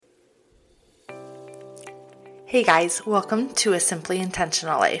Hey guys, welcome to A Simply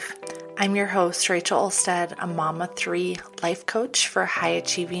Intentional Life. I'm your host, Rachel Olstead, a mom of three, life coach for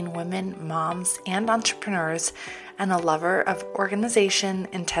high-achieving women, moms, and entrepreneurs, and a lover of organization,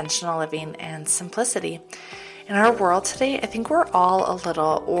 intentional living, and simplicity. In our world today, I think we're all a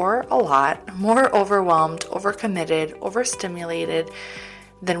little or a lot more overwhelmed, overcommitted, overstimulated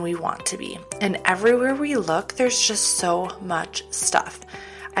than we want to be. And everywhere we look, there's just so much stuff.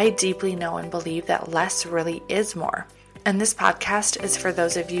 I deeply know and believe that less really is more. And this podcast is for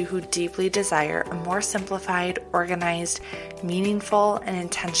those of you who deeply desire a more simplified, organized, meaningful, and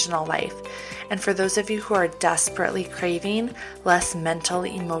intentional life. And for those of you who are desperately craving less mental,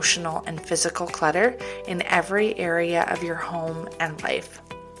 emotional, and physical clutter in every area of your home and life.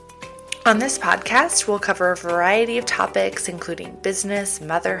 On this podcast, we'll cover a variety of topics, including business,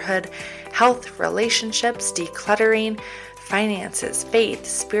 motherhood, health, relationships, decluttering, finances, faith,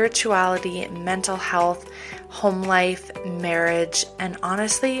 spirituality, mental health, home life, marriage, and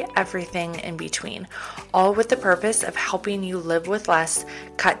honestly, everything in between, all with the purpose of helping you live with less,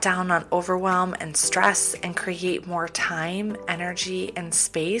 cut down on overwhelm and stress, and create more time, energy, and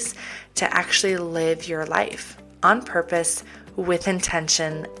space to actually live your life on purpose, with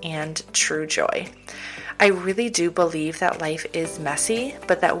intention, and true joy. I really do believe that life is messy,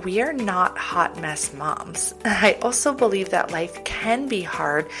 but that we are not hot mess moms. I also believe that life can be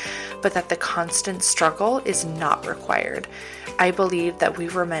hard, but that the constant struggle is not required. I believe that we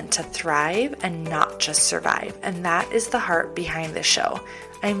were meant to thrive and not just survive, and that is the heart behind the show.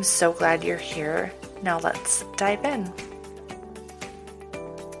 I'm so glad you're here. Now let's dive in.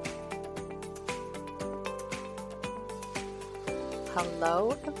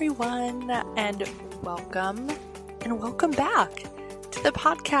 Hello, everyone, and welcome back to the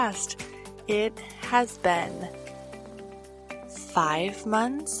podcast. It has been 5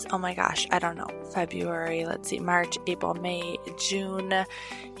 months. Oh my gosh, I don't know. February, March, April, May, June.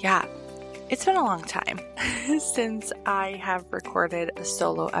 Yeah, it's been a long time since I have recorded a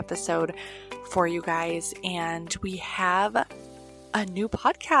solo episode for you guys, and we have a new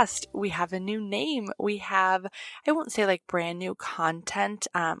podcast. We have a new name. We have, I won't say like brand new content.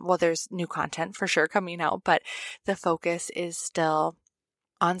 Well, there's new content for sure coming out, but the focus is still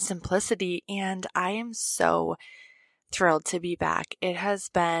on simplicity. And I am so thrilled to be back. It has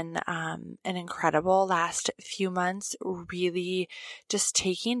been an incredible last few months, really just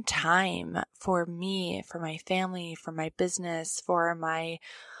taking time for me, for my family, for my business, for my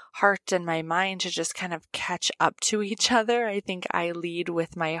heart and my mind to just kind of catch up to each other. I think I lead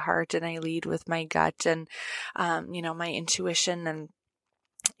with my heart and I lead with my gut and, my intuition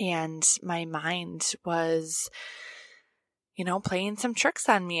and my mind was, playing some tricks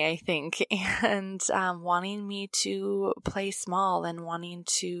on me, I think, and wanting me to play small and wanting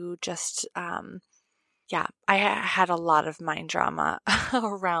to just, I had a lot of mind drama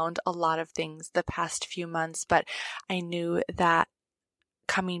around a lot of things the past few months, but I knew that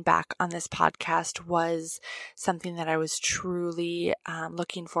coming back on this podcast was something that I was truly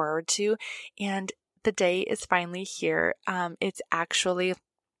looking forward to. And the day is finally here. It's actually,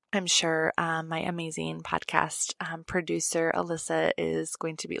 I'm sure my amazing podcast producer, Alyssa, is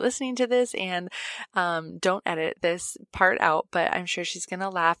going to be listening to this, and don't edit this part out, but I'm sure she's going to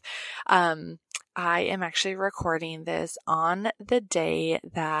laugh. I am actually recording this on the day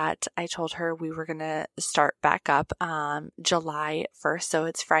that I told her we were going to start back up, July 1st. So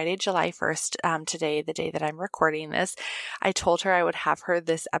it's Friday, July 1st, today, the day that I'm recording this. I told her I would have her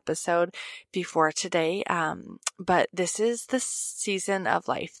this episode before today. But this is the season of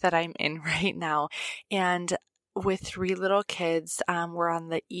life that I'm in right now. And with three little kids, we're on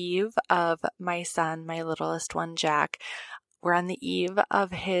the eve of my son, my littlest one, Jack. We're on the eve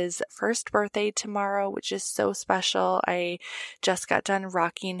of his first birthday tomorrow, which is so special. I just got done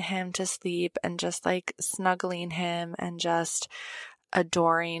rocking him to sleep and just like snuggling him and just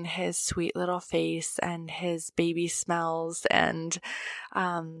adoring his sweet little face and his baby smells and,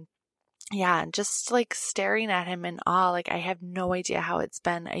 just like staring at him in awe. Like I have no idea how it's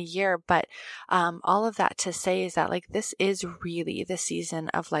been a year, but all of that to say is that like this is really the season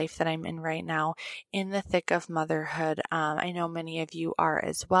of life that I'm in right now, in the thick of motherhood. I know many of you are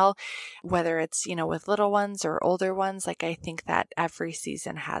as well, whether it's, with little ones or older ones. Like I think that every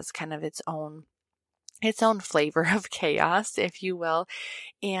season has kind of its own flavor of chaos, if you will.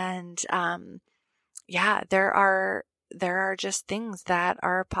 And there are just things that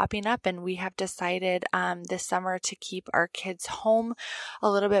are popping up, and we have decided this summer to keep our kids home a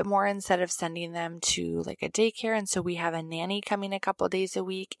little bit more instead of sending them to like a daycare. And so we have a nanny coming a couple days a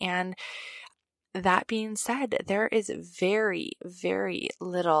week. And that being said, there is very, very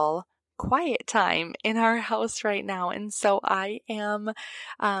little quiet time in our house right now. And so I am,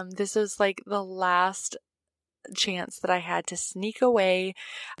 this is like the last chance that I had to sneak away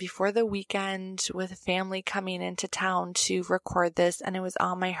before the weekend with family coming into town to record this. And it was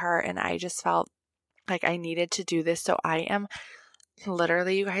on my heart, and I just felt like I needed to do this. So I am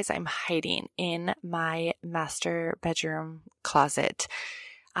literally, you guys, I'm hiding in my master bedroom closet,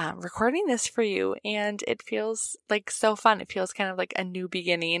 recording this for you. And it feels like so fun. It feels kind of like a new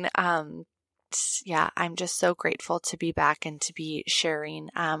beginning. Yeah, I'm just so grateful to be back and to be sharing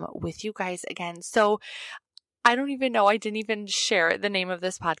with you guys again. So I don't even know. I didn't even share the name of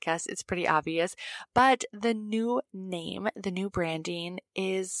this podcast. It's pretty obvious. But the new name, the new branding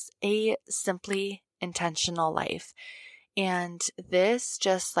is A Simply Intentional Life. And this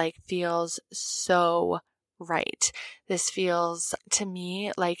just like feels so right. This feels to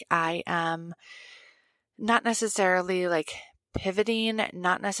me like I am not necessarily like pivoting,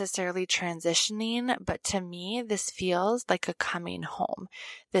 not necessarily transitioning, but to me, this feels like a coming home.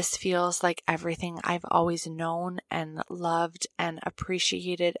 This feels like everything I've always known and loved and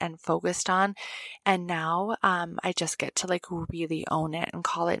appreciated and focused on. And now, I just get to like really own it and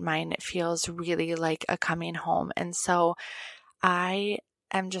call it mine. It feels really like a coming home. And so I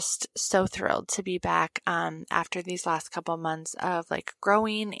am just so thrilled to be back after these last couple months of like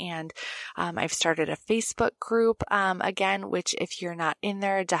growing, and I've started a Facebook group again, which if you're not in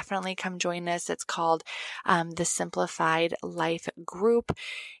there, definitely come join us. It's called the Simplified Life Group,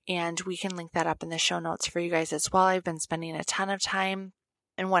 and we can link that up in the show notes for you guys as well. I've been spending a ton of time,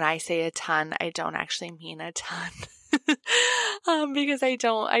 and when I say a ton, I don't actually mean a ton. Because I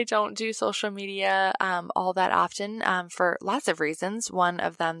don't do social media all that often for lots of reasons. One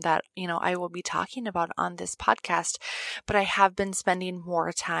of them that, I will be talking about on this podcast, but I have been spending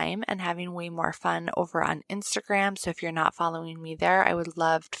more time and having way more fun over on Instagram. So if you're not following me there, I would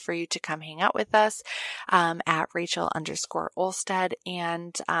love for you to come hang out with us at Rachel_Olstead,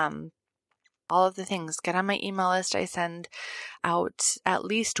 and all of the things. Get on my email list. I send out at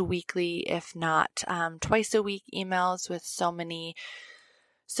least weekly, if not twice a week, emails with so many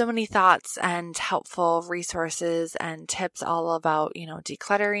thoughts and helpful resources and tips all about,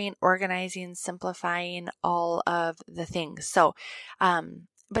 decluttering, organizing, simplifying, all of the things. So,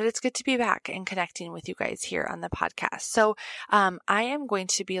 but it's good to be back and connecting with you guys here on the podcast. So, I am going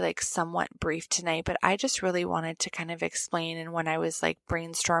to be like somewhat brief tonight, but I just really wanted to kind of explain. And when I was like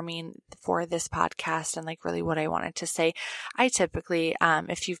brainstorming for this podcast and like really what I wanted to say, I typically,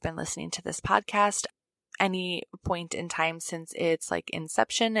 if you've been listening to this podcast, any point in time since its like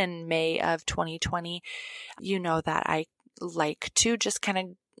inception in May of 2020, you know that I like to just kind of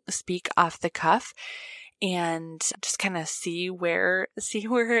speak off the cuff and just kind of see where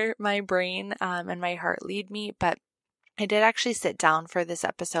my brain and my heart lead me. But I did actually sit down for this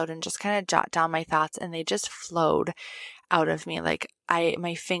episode and just kind of jot down my thoughts, and they just flowed out of me. Like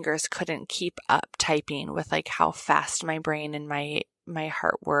my fingers couldn't keep up typing with like how fast my brain and my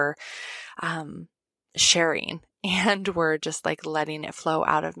heart were sharing, and we're just like letting it flow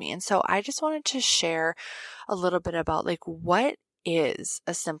out of me. And so I just wanted to share a little bit about like what is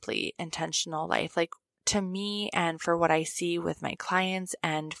a simply intentional life. Like to me, and for what I see with my clients,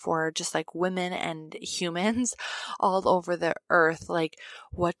 and for just like women and humans all over the earth, like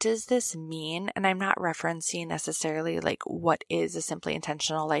what does this mean? And I'm not referencing necessarily like what is a simply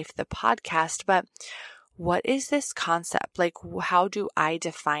intentional life, the podcast, but what is this concept? Like, how do I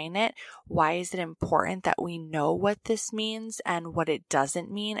define it? Why is it important that we know what this means and what it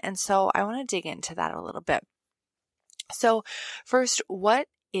doesn't mean? And so I want to dig into that a little bit. So first, what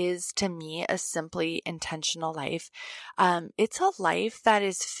is to me a simply intentional life? It's a life that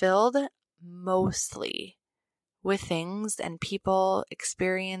is filled mostly with things and people,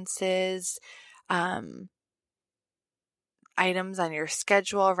 experiences, items on your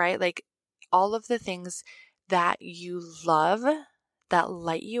schedule, right? Like all of the things that you love, that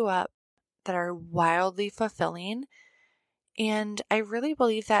light you up, that are wildly fulfilling. And I really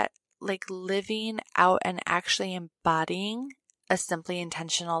believe that like living out and actually embodying a simply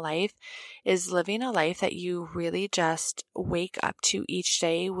intentional life is living a life that you really just wake up to each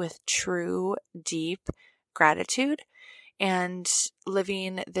day with true, deep gratitude, and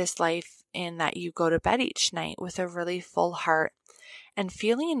living this life in that you go to bed each night with a really full heart and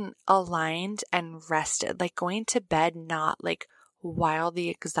feeling aligned and rested, like going to bed not like wildly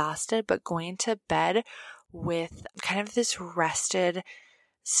exhausted, but going to bed with kind of this rested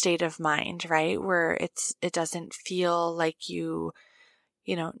state of mind, right? Where it doesn't feel like you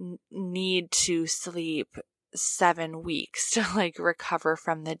need to sleep 7 weeks to like recover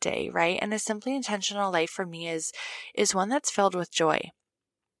from the day, right? And a simply intentional life for me is one that's filled with joy.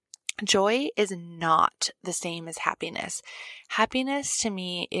 Joy is not the same as happiness. Happiness to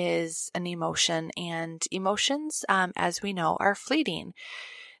me is an emotion, and emotions, as we know, are fleeting.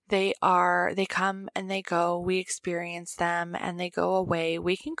 They come and they go. We experience them and they go away.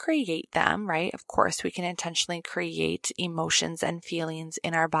 We can create them, right? Of course, we can intentionally create emotions and feelings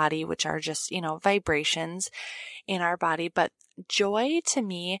in our body, which are just, vibrations in our body. But joy to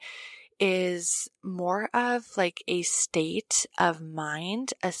me is more of like a state of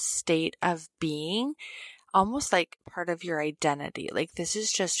mind, a state of being, almost like part of your identity. Like, this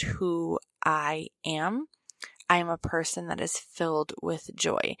is just who I am. I am a person that is filled with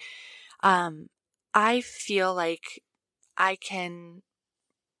joy. I feel like I can,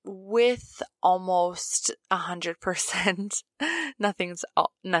 with almost 100%, nothing's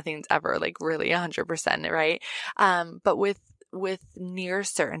ever like really 100%, right? But with near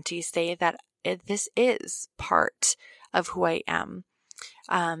certainty, say that this is part of who I am,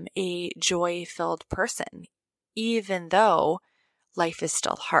 a joy-filled person, even though life is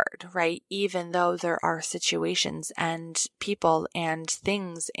still hard, right? Even though there are situations and people and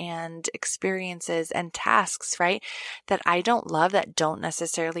things and experiences and tasks, right, that I don't love, that don't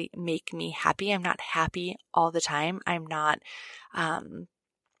necessarily make me happy. I'm not happy all the time. I'm not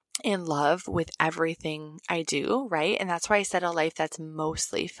in love with everything I do, right? And that's why I said a life that's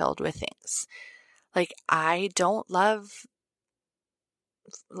mostly filled with things. Like, I don't love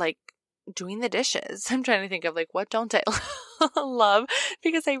like doing the dishes. I'm trying to think of like, what don't I love?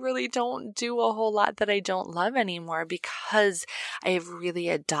 Because I really don't do a whole lot that I don't love anymore, because I have really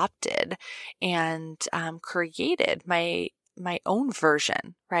adopted and created my own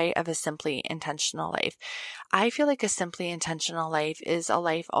version, right, of a simply intentional life. I feel like a simply intentional life is a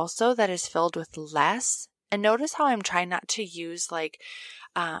life also that is filled with less. And notice how I'm trying not to use like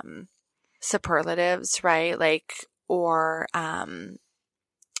superlatives, right? Like, or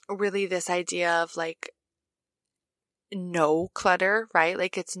really this idea of like no clutter, right?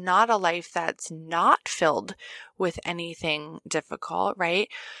 Like, it's not a life that's not filled with anything difficult, right?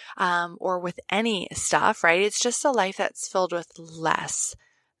 Or with any stuff, right? It's just a life that's filled with less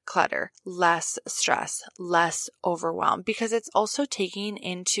clutter, less stress, less overwhelm, because it's also taking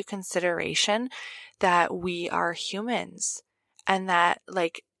into consideration that we are humans, and that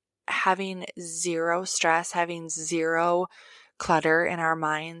like having zero stress, having zero clutter in our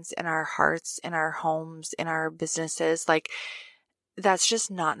minds, in our hearts, in our homes, in our businesses, like, that's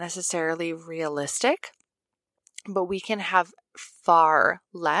just not necessarily realistic. But we can have far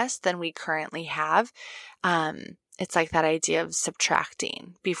less than we currently have. It's like that idea of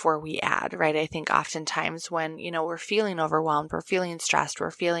subtracting before we add, right? I think oftentimes when, we're feeling overwhelmed, we're feeling stressed, we're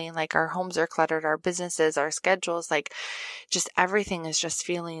feeling like our homes are cluttered, our businesses, our schedules, like just everything is just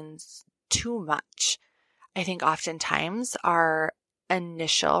feeling too much. I think oftentimes our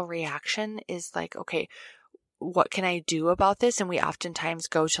initial reaction is like, okay, what can I do about this? And we oftentimes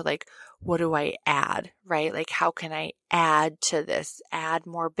go to like, what do I add, right? Like, how can I add to this? Add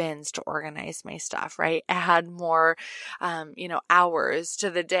more bins to organize my stuff, right? Add more, hours to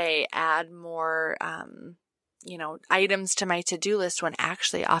the day, add more, items to my to-do list, when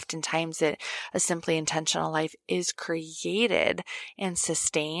actually oftentimes a simply intentional life is created and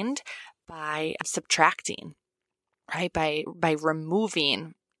sustained by subtracting, right? By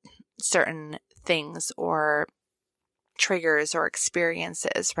removing certain things or triggers or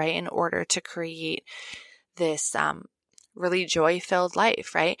experiences, right? In order to create this really joy-filled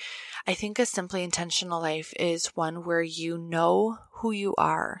life, right? I think a simply intentional life is one where you know who you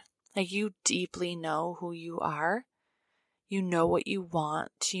are. Like, you deeply know who you are. You know what you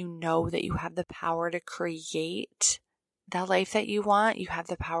want. You know that you have the power to create that life that you want. You have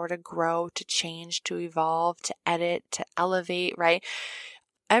the power to grow, to change, to evolve, to edit, to elevate, right?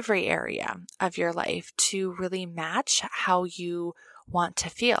 Every area of your life to really match how you want to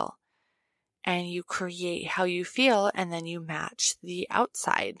feel. And you create how you feel, and then you match the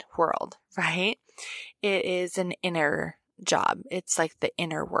outside world, right? It is an inner job. It's like the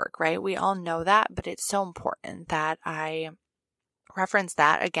inner work, right? We all know that, but it's so important that I reference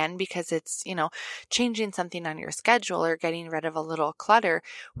that again, because it's, changing something on your schedule or getting rid of a little clutter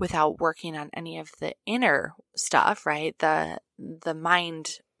without working on any of the inner stuff, right? The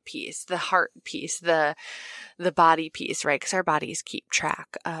mind piece, the heart piece, the body piece, right? Because our bodies keep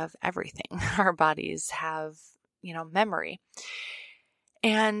track of everything. Our bodies have, memory.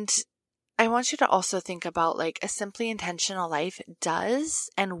 And I want you to also think about like a simply intentional life does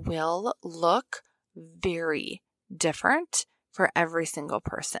and will look very different for every single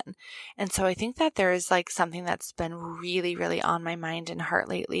person. And so I think that there is like something that's been really, really on my mind and heart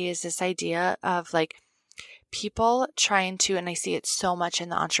lately, is this idea of like people trying to, and I see it so much in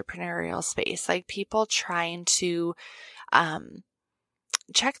the entrepreneurial space, like people trying to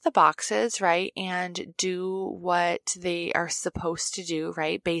check the boxes, right? And do what they are supposed to do,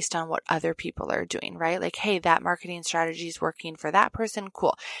 right? Based on what other people are doing, right? Like, hey, that marketing strategy is working for that person.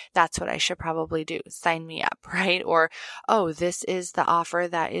 Cool. That's what I should probably do. Sign me up, right? Or, oh, this is the offer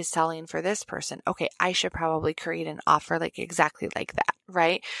that is selling for this person. Okay, I should probably create an offer like exactly like that,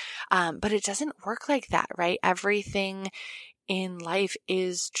 right? But it doesn't work like that, right? Everything in life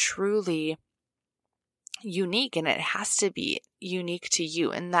is truly unique, and it has to be unique to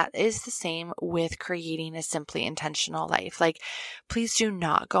you. And that is the same with creating a simply intentional life. Like, please do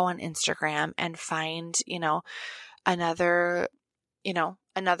not go on Instagram and find, another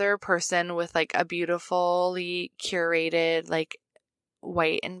person with like a beautifully curated, like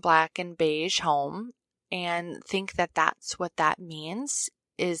white and black and beige home and think that that's what that means,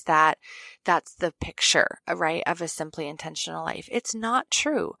 is that that's the picture, right, of a simply intentional life. It's not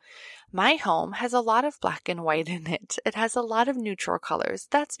true. My home has a lot of black and white in it. It has a lot of neutral colors.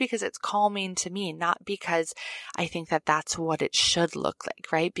 That's because it's calming to me, not because I think that that's what it should look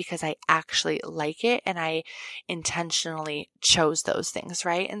like, right? Because I actually like it and I intentionally chose those things,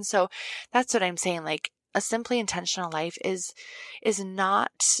 right? And so that's what I'm saying. Like, a simply intentional life is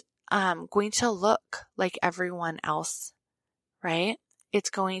not going to look like everyone else, right? It's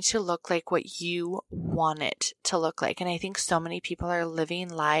going to look like what you want it to look like. And I think so many people are living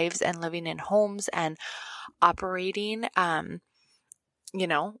lives and living in homes and operating, in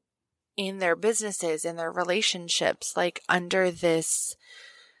their businesses, in their relationships, like under this,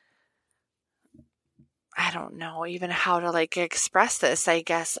 I don't know even how to like express this, I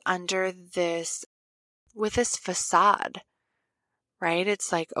guess, under this, with this facade, right?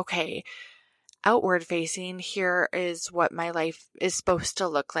 It's like, okay, outward facing, here is what my life is supposed to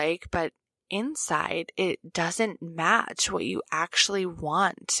look like, but inside it doesn't match what you actually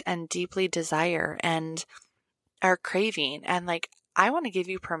want and deeply desire and are craving. And like, I want to give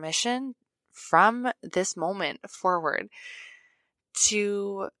you permission from this moment forward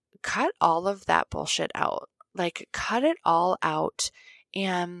to cut all of that bullshit out. Like, cut it all out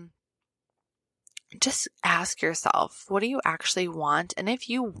and just ask yourself, what do you actually want? And if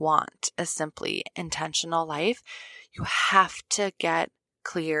you want a simply intentional life, you have to get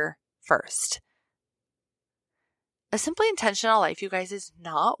clear first. A simply intentional life, you guys, is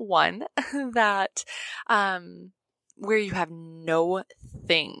not one that, where you have no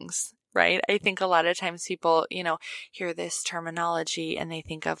things, right? I think a lot of times people, hear this terminology and they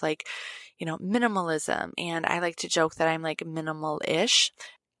think of like, minimalism. And I like to joke that I'm like minimal-ish.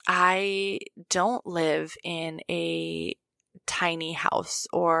 I don't live in a tiny house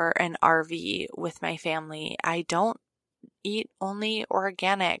or an RV with my family. I don't eat only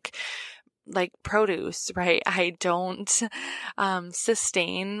organic, like produce, right? I don't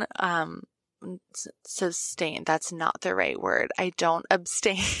sustain, that's not the right word. I don't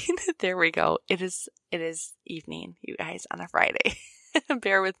abstain. There we go. It is evening, you guys, on a Friday.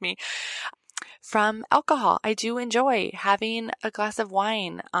 Bear with me. From alcohol. I do enjoy having a glass of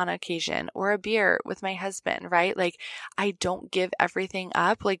wine on occasion or a beer with my husband, right? Like, I don't give everything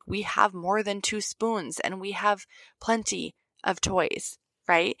up. Like, we have more than 2 spoons and we have plenty of toys,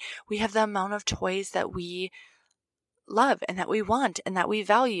 right? We have the amount of toys that we love and that we want and that we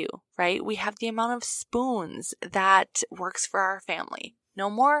value, right? We have the amount of spoons that works for our family. No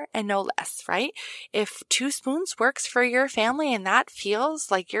more and no less, right? If 2 spoons works for your family and that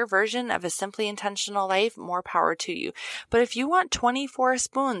feels like your version of a simply intentional life, more power to you. But if you want 24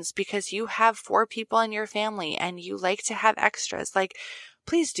 spoons because you have 4 people in your family and you like to have extras, like,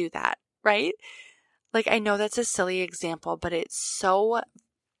 please do that, right? Like, I know that's a silly example, but it's so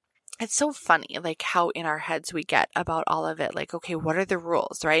funny, like how in our heads we get about all of it. Like, okay, what are the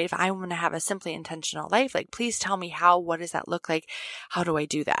rules, right? If I want to have a simply intentional life, like, please tell me how, what does that look like? How do I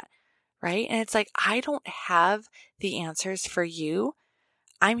do that? Right? And it's like, I don't have the answers for you.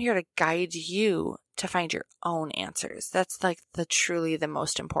 I'm here to guide you to find your own answers. That's like truly the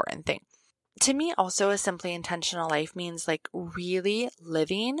most important thing. To me, also, a simply intentional life means like really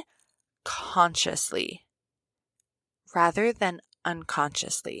living consciously rather than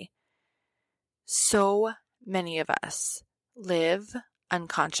unconsciously. So many of us live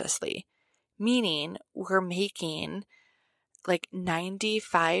unconsciously, meaning we're making like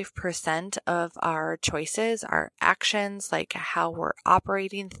 95% of our choices, our actions, like how we're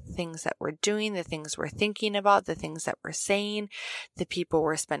operating, the things that we're doing, the things we're thinking about, the things that we're saying, the people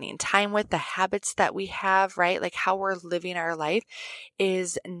we're spending time with, the habits that we have, right? Like how we're living our life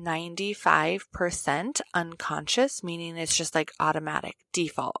is 95% unconscious, meaning it's just like automatic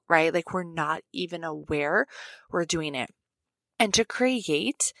default, right? Like we're not even aware we're doing it. And to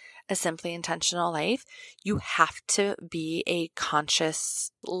create a simply intentional life, you have to be a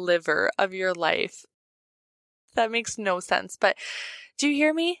conscious liver of your life. That makes no sense, but do you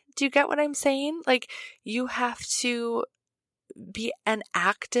hear me? Do you get what I'm saying? Like you have to be an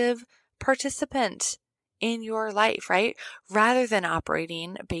active participant in your life, right? Rather than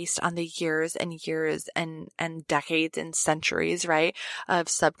operating based on the years and years and decades and centuries, right, of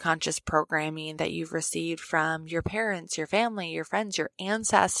subconscious programming that you've received from your parents, your family, your friends, your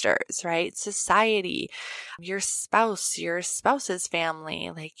ancestors, right? Society, your spouse, your spouse's family,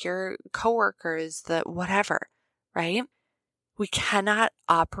 like your coworkers, the whatever, right? We cannot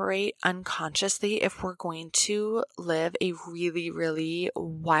operate unconsciously if we're going to live a really, really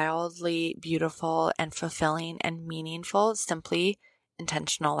wildly beautiful and fulfilling and meaningful, simply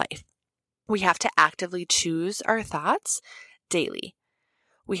intentional life. We have to actively choose our thoughts daily.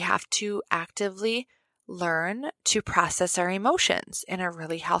 We have to actively learn to process our emotions in a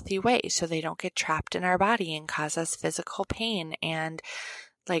really healthy way so they don't get trapped in our body and cause us physical pain and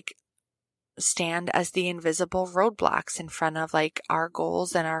like stand as the invisible roadblocks in front of like our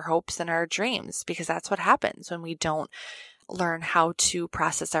goals and our hopes and our dreams, because that's what happens when we don't learn how to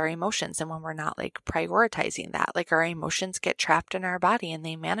process our emotions and when we're not like prioritizing that. Like our emotions get trapped in our body and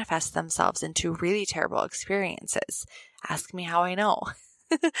they manifest themselves into really terrible experiences. Ask me how I know.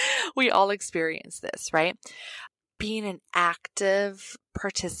 We all experience this, right? Being an active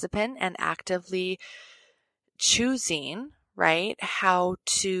participant and actively choosing, right, how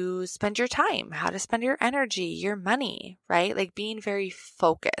to spend your time, how to spend your energy, your money, right? Like being very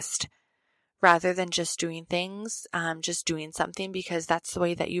focused rather than just doing things, just doing something because that's the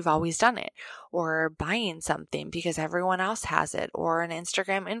way that you've always done it, or buying something because everyone else has it, or an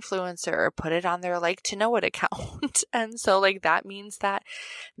Instagram influencer put it on their like to know it account. And so like that means that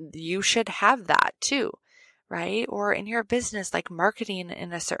you should have that too. Right? Or in your business, like marketing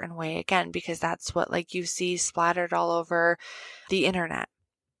in a certain way, again, because that's what like you see splattered all over the internet.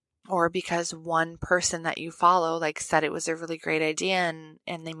 Or because one person that you follow like said it was a really great idea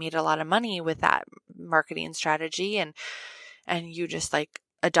and they made a lot of money with that marketing strategy and you just like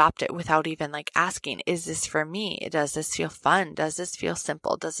adopt it without even like asking, is this for me? Does this feel fun? Does this feel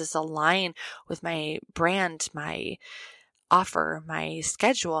simple? Does this align with my brand, my offer, my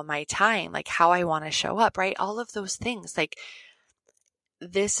schedule, my time, like how I want to show up, right? All of those things. Like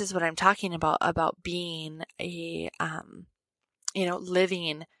this is what I'm talking about being a,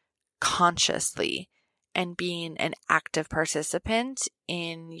 living consciously and being an active participant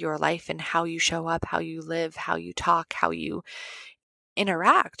in your life and how you show up, how you live, how you talk, how you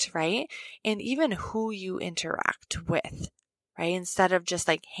interact, right? And even who you interact with. Right? Instead of just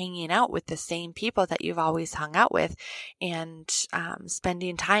like hanging out with the same people that you've always hung out with and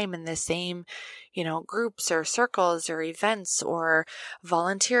spending time in the same, groups or circles or events or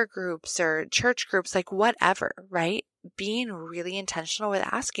volunteer groups or church groups, like whatever, right? Being really intentional with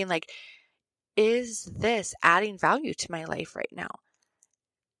asking like, is this adding value to my life right now?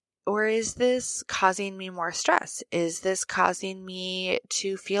 Or is this causing me more stress? Is this causing me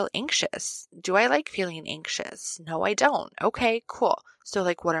to feel anxious? Do I like feeling anxious? No, I don't. Okay, cool. So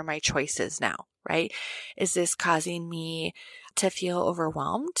like, what are my choices now, right? Is this causing me to feel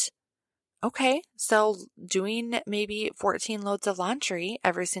overwhelmed? Okay, so doing maybe 14 loads of laundry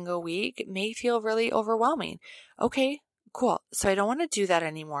every single week may feel really overwhelming. Okay, cool. So I don't want to do that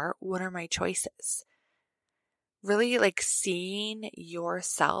anymore. What are my choices? Really like seeing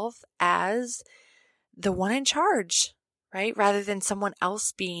yourself as the one in charge, right? Rather than someone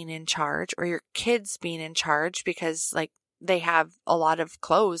else being in charge or your kids being in charge because like they have a lot of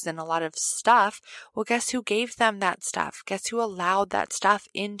clothes and a lot of stuff. Well, guess who gave them that stuff? Guess who allowed that stuff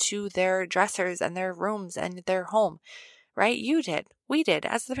into their dressers and their rooms and their home, right? You did. We did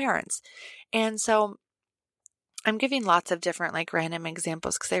as the parents. And so I'm giving lots of different like random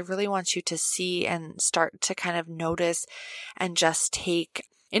examples because I really want you to see and start to kind of notice and just take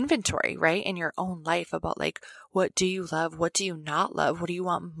inventory, right, in your own life about like, what do you love? What do you not love? What do you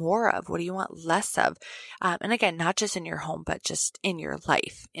want more of? What do you want less of? And again, not just in your home, but just in your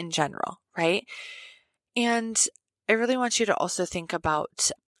life in general, right? And I really want you to also think about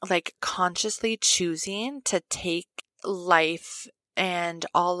like consciously choosing to take life and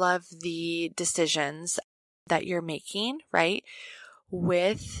all of the decisions that you're making, right?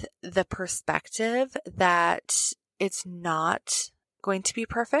 With the perspective that it's not going to be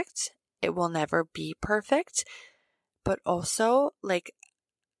perfect. It will never be perfect, but also like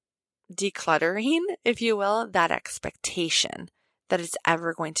decluttering, if you will, that expectation that it's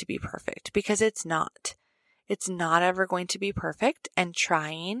ever going to be perfect, because it's not. It's not ever going to be perfect, and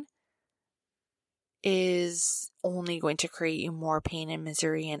trying is only going to create you more pain and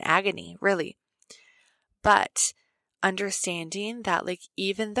misery and agony, really. But understanding that, like,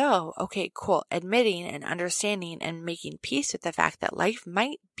 even though, okay, cool, admitting and understanding and making peace with the fact that life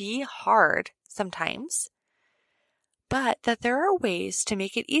might be hard sometimes, but that there are ways to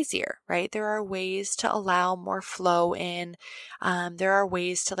make it easier, right? There are ways to allow more flow in. There are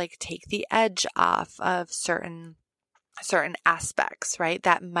ways to like take the edge off of certain aspects, right?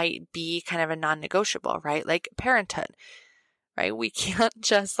 That might be kind of a non-negotiable, right? Like parenthood, right? We can't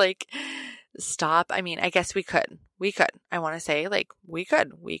just like stop. I mean, I guess we could. I want to say like we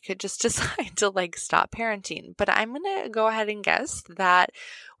could just decide to like stop parenting, but I'm going to go ahead and guess that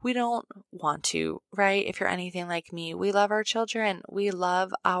we don't want to, right? If you're anything like me, we love our children. We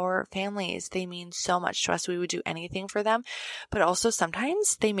love our families. They mean so much to us. We would do anything for them, but also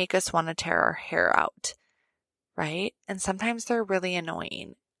sometimes they make us want to tear our hair out, right? And sometimes they're really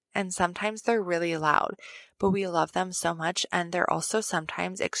annoying. And sometimes they're really loud, but we love them so much. And they're also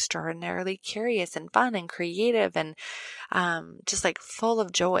sometimes extraordinarily curious and fun and creative and just like full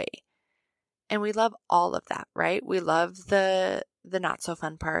of joy. And we love all of that, right? We love the not so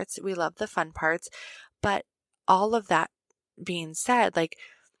fun parts. We love the fun parts. But all of that being said, like,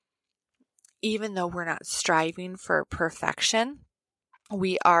 even though we're not striving for perfection,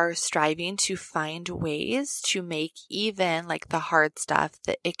 we are striving to find ways to make even like the hard stuff,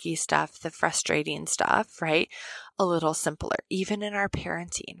 the icky stuff, the frustrating stuff, right, a little simpler, even in our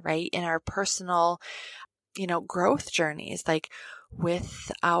parenting, right, in our personal, growth journeys, like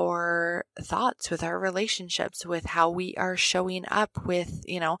with our thoughts, with our relationships, with how we are showing up with,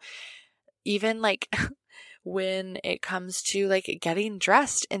 even like when it comes to like getting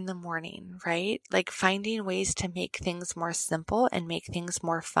dressed in the morning, right? Like finding ways to make things more simple and make things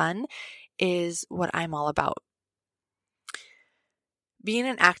more fun is what I'm all about. Being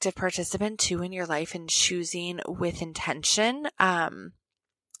an active participant too in your life and choosing with intention,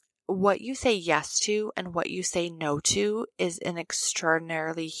 what you say yes to and what you say no to is an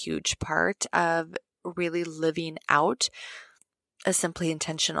extraordinarily huge part of really living out a simply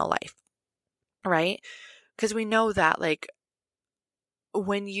intentional life, right? Because we know that like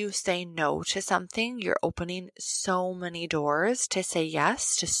when you say no to something, you're opening so many doors to say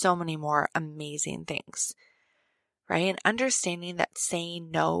yes to so many more amazing things, right? And understanding that saying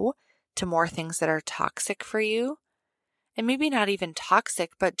no to more things that are toxic for you, and maybe not even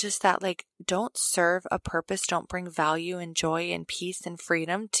toxic, but just that like don't serve a purpose, don't bring value and joy and peace and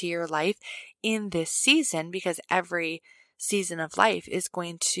freedom to your life in this season, because every season of life is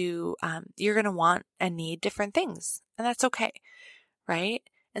going to, you're going to want and need different things, and that's okay, right?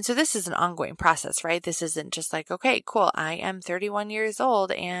 And so this is an ongoing process, right? This isn't just like, okay, cool, I am 31 years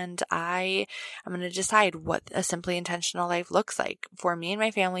old and I'm going to decide what a simply intentional life looks like for me and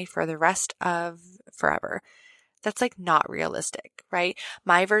my family for the rest of forever. That's like not realistic, right?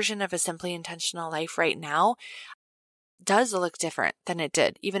 My version of a simply intentional life right now does look different than it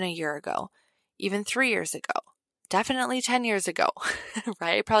did even a year ago, even 3 years ago, definitely 10 years ago,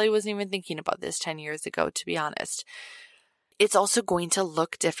 right? I probably wasn't even thinking about this 10 years ago, to be honest. It's also going to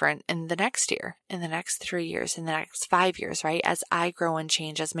look different in the next year, in the next 3 years, in the next 5 years, right? As I grow and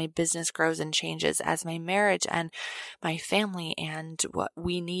change, as my business grows and changes, as my marriage and my family and what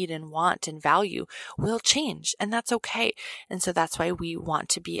we need and want and value will change. And that's okay. And so that's why we want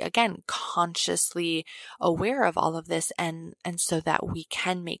to be, again, consciously aware of all of this, and so that we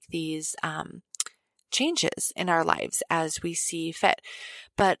can make these, changes in our lives as we see fit.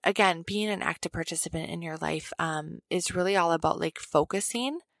 But again, being an active participant in your life is really all about like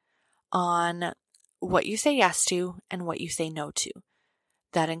focusing on what you say yes to and what you say no to.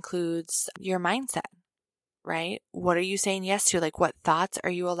 That includes your mindset, right? What are you saying yes to? Like what thoughts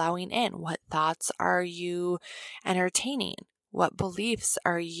are you allowing in? What thoughts are you entertaining? What beliefs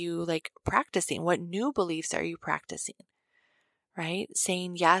are you like practicing? What new beliefs are you practicing? Right?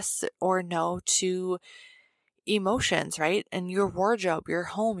 Saying yes or no to emotions, right? And your wardrobe, your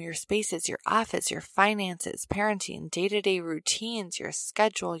home, your spaces, your office, your finances, parenting, day-to-day routines, your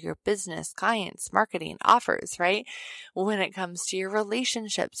schedule, your business, clients, marketing, offers, right? When it comes to your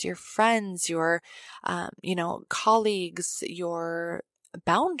relationships, your friends, your, colleagues, your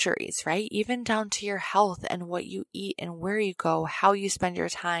boundaries, right? Even down to your health and what you eat and where you go, how you spend your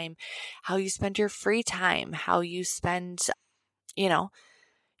time, how you spend your free time, how you spend,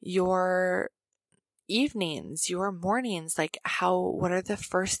 your evenings, your mornings, like what are the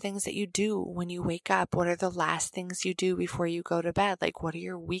first things that you do when you wake up? What are the last things you do before you go to bed? Like, what do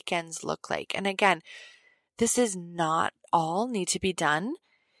your weekends look like? And again, this is not all need to be done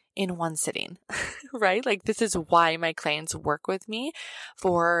in one sitting, right? Like, this is why my clients work with me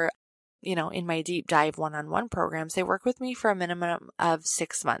for, in my deep dive one-on-one programs, they work with me for a minimum of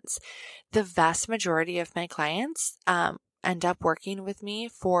 6 months. The vast majority of my clients end up working with me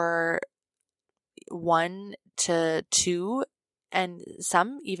for 1 to 2 and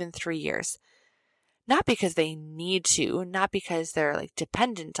some even 3 years. Not because they need to, not because they're like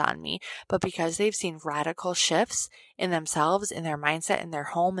dependent on me, but because they've seen radical shifts in themselves, in their mindset, in their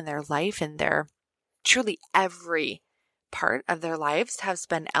home, in their life, in their truly every part of their lives has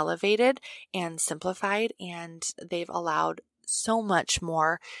been elevated and simplified, and they've allowed so much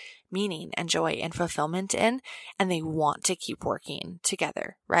more meaning and joy and fulfillment in, and they want to keep working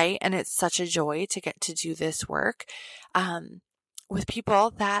together, right? And it's such a joy to get to do this work with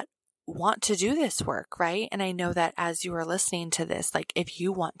people that want to do this work, right? And I know that as you are listening to this, like, if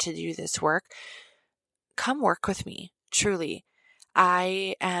you want to do this work, come work with me, truly.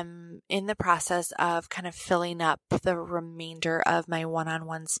 I am in the process of kind of filling up the remainder of my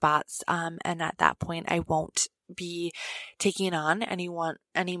one-on-one spots. And at that point, I won't be taking on any more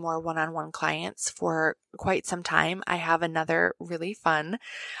one-on-one clients for quite some time. I have another really fun,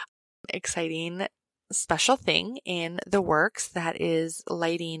 exciting, special thing in the works that is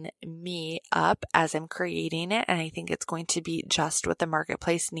lighting me up as I'm creating it. And I think it's going to be just what the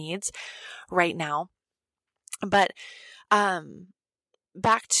marketplace needs right now. But,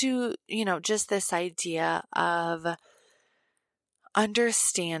 back to, just this idea of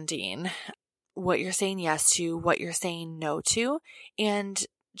understanding what you're saying yes to, what you're saying no to, and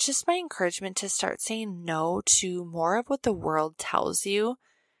just my encouragement to start saying no to more of what the world tells you,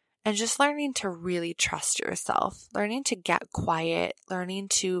 and just learning to really trust yourself, learning to get quiet, learning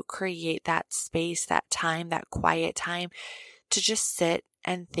to create that space, that time, that quiet time to just sit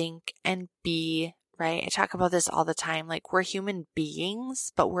and think and be, right? I talk about this all the time. Like, we're human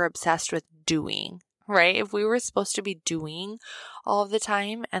beings, but we're obsessed with doing, right? If we were supposed to be doing all of the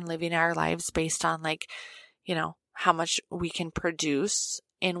time and living our lives based on how much we can produce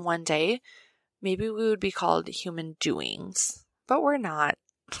in one day, maybe we would be called human doings, but we're not.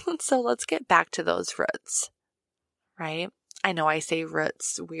 So let's get back to those roots, right? I know I say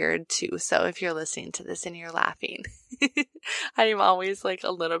roots weird too. So if you're listening to this and you're laughing, I'm always like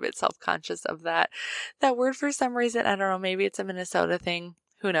a little bit self-conscious of that word for some reason. I don't know. Maybe it's a Minnesota thing.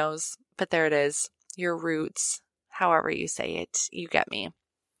 Who knows? But there it is. Your roots, however you say it, you get me.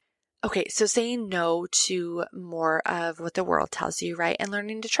 Okay, so saying no to more of what the world tells you, right? And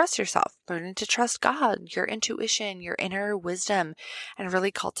learning to trust yourself, learning to trust God, your intuition, your inner wisdom, and really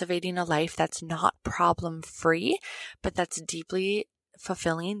cultivating a life that's not problem-free, but that's deeply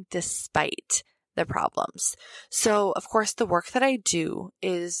fulfilling despite the problems. So, of course, the work that I do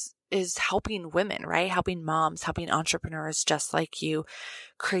is helping women, right? Helping moms, helping entrepreneurs just like you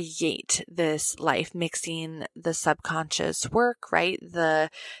create this life, mixing the subconscious work, right? The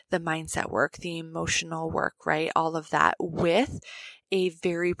mindset work, the emotional work, right? All of that with a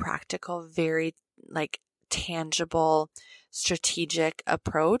very practical, very tangible, strategic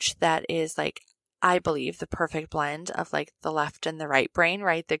approach that is I believe the perfect blend of the left and the right brain,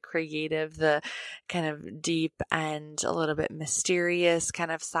 right? The creative, the kind of deep and a little bit mysterious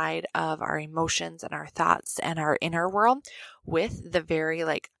kind of side of our emotions and our thoughts and our inner world, with the very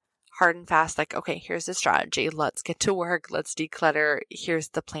hard and fast, okay, here's the strategy. Let's get to work. Let's declutter. Here's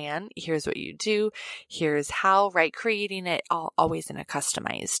the plan. Here's what you do. Here's how, right? Creating it always in a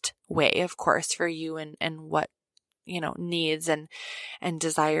customized way, of course, for you and what, needs and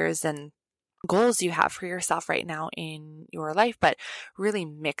desires and goals you have for yourself right now in your life. But really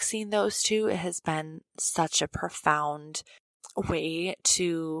mixing those two has been such a profound way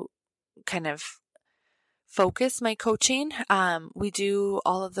to kind of focus my coaching. We do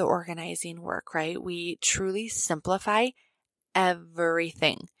all of the organizing work, right? We truly simplify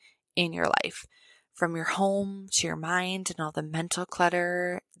everything in your life, from your home to your mind and all the mental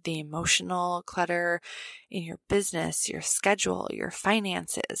clutter, the emotional clutter in your business, your schedule, your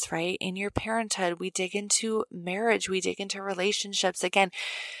finances, right? In your parenthood, we dig into marriage, we dig into relationships. Again,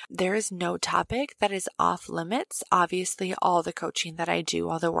 there is no topic that is off limits. Obviously, all the coaching that I do,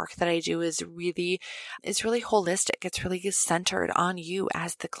 all the work that I do is really holistic. It's really centered on you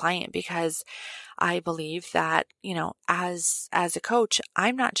as the client, because I believe that, as a coach,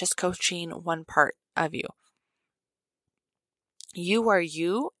 I'm not just coaching one part of you. You are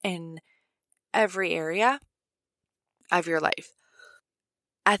you in every area of your life.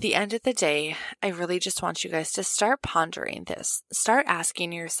 At the end of the day, I really just want you guys to start pondering this. Start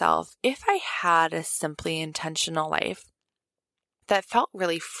asking yourself, if I had a simply intentional life that felt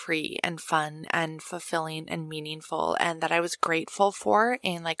really free and fun and fulfilling and meaningful, and that I was grateful for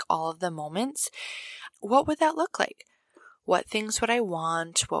in all of the moments, what would that look like? What things would I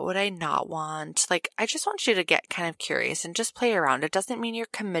want? What would I not want? I just want you to get kind of curious and just play around. It doesn't mean you're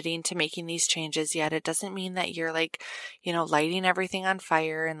committing to making these changes yet. It doesn't mean that you're lighting everything on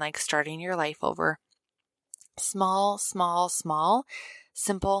fire and starting your life over. Small,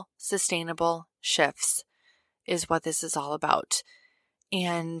 simple, sustainable shifts is what this is all about.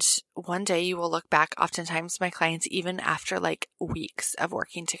 And one day you will look back. Oftentimes my clients, even after weeks of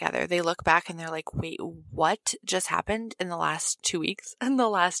working together, they look back and they're like, wait, what just happened in the last 2 weeks, in the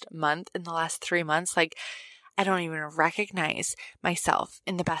last month, in the last 3 months? I don't even recognize myself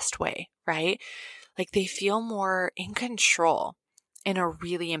in the best way, right? They feel more in control in a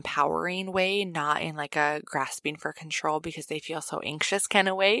really empowering way, not in a grasping for control because they feel so anxious kind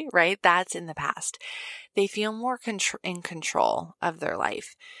of way, right? That's in the past. They feel more in control of their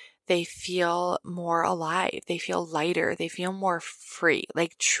life. They feel more alive. They feel lighter. They feel more free,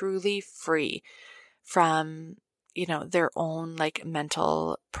 truly free from, their own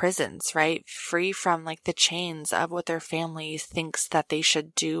mental prisons, right? Free from the chains of what their family thinks that they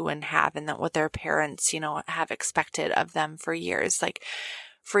should do and have, and that what their parents, have expected of them for years.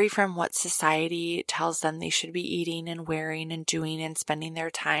 Free from what society tells them they should be eating and wearing and doing and spending their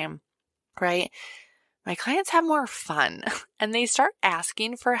time, right? My clients have more fun and they start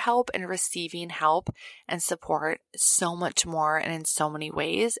asking for help and receiving help and support so much more and in so many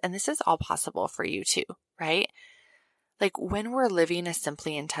ways. And this is all possible for you too, right? When we're living a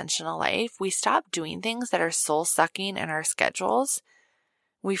simply intentional life, we stop doing things that are soul-sucking in our schedules.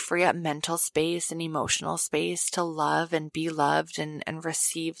 We free up mental space and emotional space to love and be loved and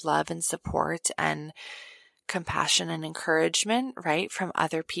receive love and support and compassion and encouragement, right, from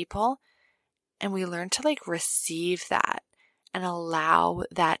other people. And we learn to receive that and allow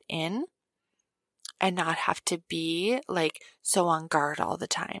that in and not have to be so on guard all the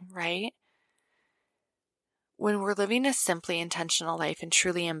time, right? When we're living a simply intentional life and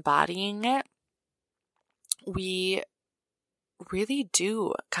truly embodying it, we really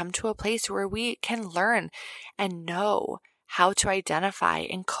do come to a place where we can learn and know how to identify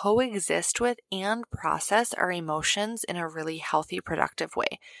and coexist with and process our emotions in a really healthy, productive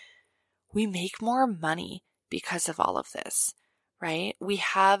way. We make more money because of all of this, right? We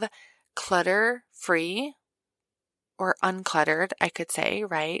have clutter-free or uncluttered, I could say,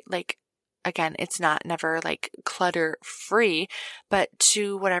 right? Again, it's never clutter-free, but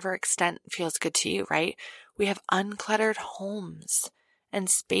to whatever extent feels good to you, right? We have uncluttered homes and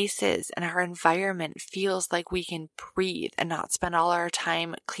spaces, and our environment feels like we can breathe and not spend all our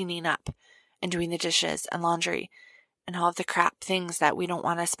time cleaning up and doing the dishes and laundry and all of the crap things that we don't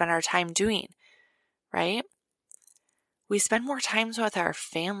want to spend our time doing, right? We spend more time with our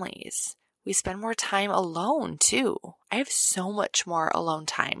families. We spend more time alone too. I have so much more alone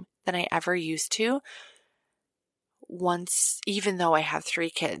time than I ever used to even though I have 3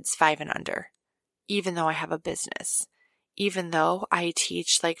 kids, 5 and under, even though I have a business, even though I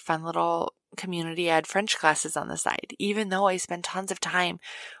teach fun little community ed French classes on the side, even though I spend tons of time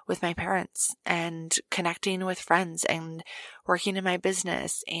with my parents and connecting with friends and working in my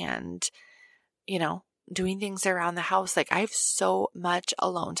business and, doing things around the house. I have so much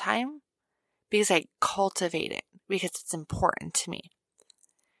alone time because I cultivate it, because it's important to me.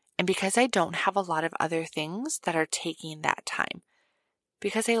 And because I don't have a lot of other things that are taking that time,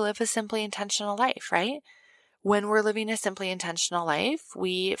 because I live a simply intentional life, right? When we're living a simply intentional life,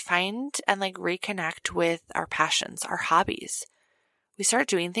 we find and reconnect with our passions, our hobbies. We start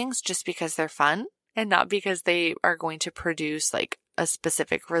doing things just because they're fun and not because they are going to produce a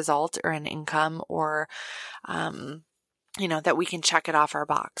specific result or an income or, that we can check it off our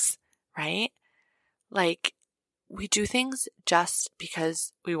box, right? We do things just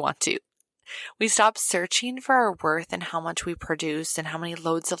because we want to. We stop searching for our worth and how much we produce and how many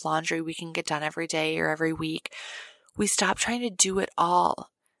loads of laundry we can get done every day or every week. We stop trying to do it all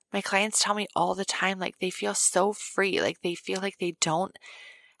My clients tell me all the time, like they feel so free, like they feel like they don't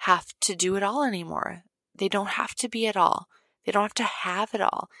have to do it all anymore. They don't have to be it all. They don't have to have it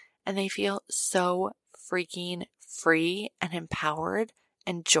all. And they feel so freaking free and empowered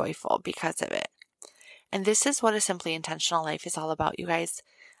and joyful because of it. And this is what a Simply Intentional Life is all about, you guys.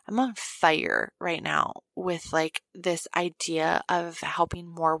 I'm on fire right now with like this idea of helping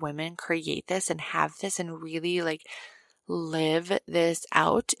more women create this and have this and really like live this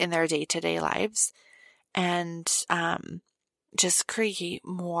out in their day-to-day lives and just create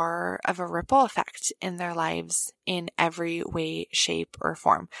more of a ripple effect in their lives in every way, shape, or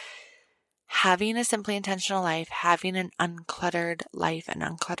form. Having a Simply Intentional Life, having an uncluttered life, an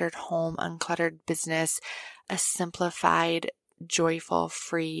uncluttered home, uncluttered business, a simplified, joyful,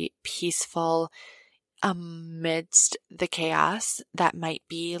 free, peaceful, amidst the chaos that might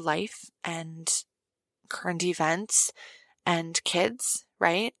be life and current events and kids,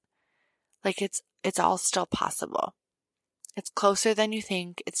 right? Like it's all still possible. It's closer than you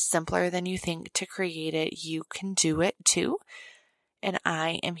think. It's simpler than you think to create it. You can do it too. And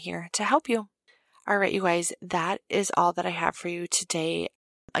I am here to help you. All right, you guys, that is all that I have for you today.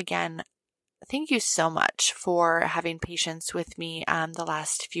 Again, thank you so much for having patience with me the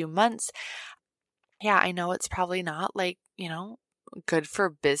last few months. Yeah, I know it's probably not like, good for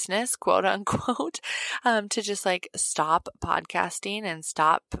business, quote unquote, to just like stop podcasting and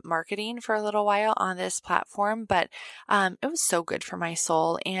stop marketing for a little while on this platform. But it was so good for my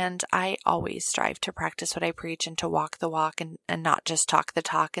soul. And I always strive to practice what I preach and to walk the walk and not just talk the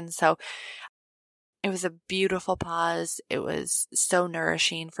talk. And so it was a beautiful pause. It was so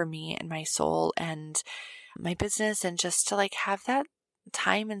nourishing for me and my soul and my business, and just to like have that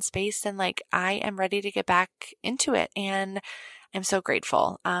time and space, and like I am ready to get back into it. And I'm so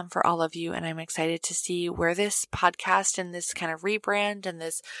grateful for all of you, and I'm excited to see where this podcast and this kind of rebrand and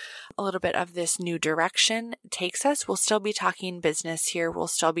this a little bit of this new direction takes us. We'll still be talking business here. We'll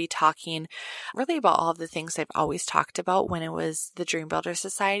still be talking really about all of the things I've always talked about when it was the Dream Builder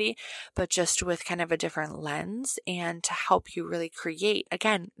Society, but just with kind of a different lens and to help you really create,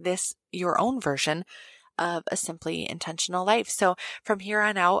 again, this your own version of a Simply Intentional Life. So from here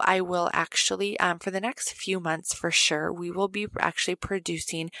on out, I will actually, for the next few months for sure, we will be actually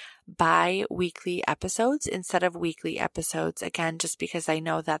producing bi-weekly episodes instead of weekly episodes. Again, just because I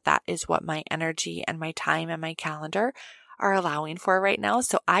know that that is what my energy and my time and my calendar are allowing for right now.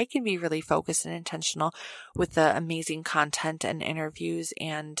 So I can be really focused and intentional with the amazing content and interviews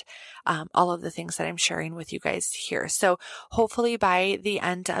and all of the things that I'm sharing with you guys here. So hopefully by the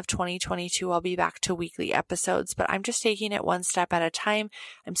end of 2022, I'll be back to weekly episodes, but I'm just taking it one step at a time.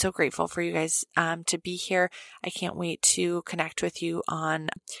 I'm so grateful for you guys to be here. I can't wait to connect with you on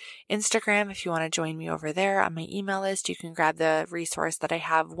Instagram. If you want to join me over there on my email list, you can grab the resource that I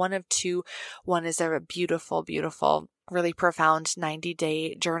have, one of two. One is a beautiful, really profound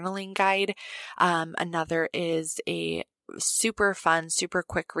 90-day journaling guide. Another is a super fun, super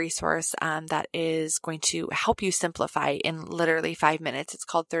quick resource that is going to help you simplify in literally 5 minutes. It's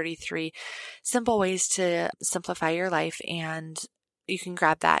called 33 Simple Ways to Simplify Your Life. And you can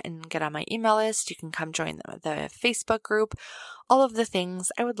grab that and get on my email list. You can come join the Facebook group, all of the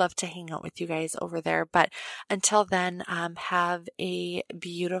things. I would love to hang out with you guys over there. But until then, have a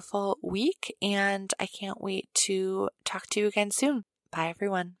beautiful week, and I can't wait to talk to you again soon. Bye,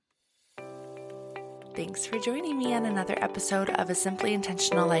 everyone. Thanks for joining me on another episode of A Simply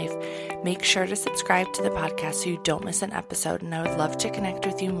Intentional Life. Make sure to subscribe to the podcast so you don't miss an episode, and I would love to connect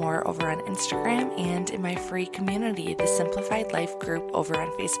with you more over on Instagram and in my free community, the Simplified Life group over on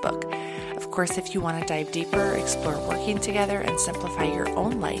Facebook. Of course, if you want to dive deeper, explore working together, and simplify your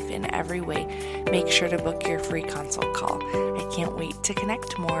own life in every way, make sure to book your free consult call. I can't wait to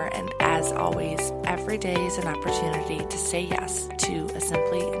connect more, and as always, every day is an opportunity to say yes to a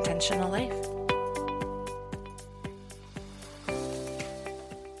simply intentional life.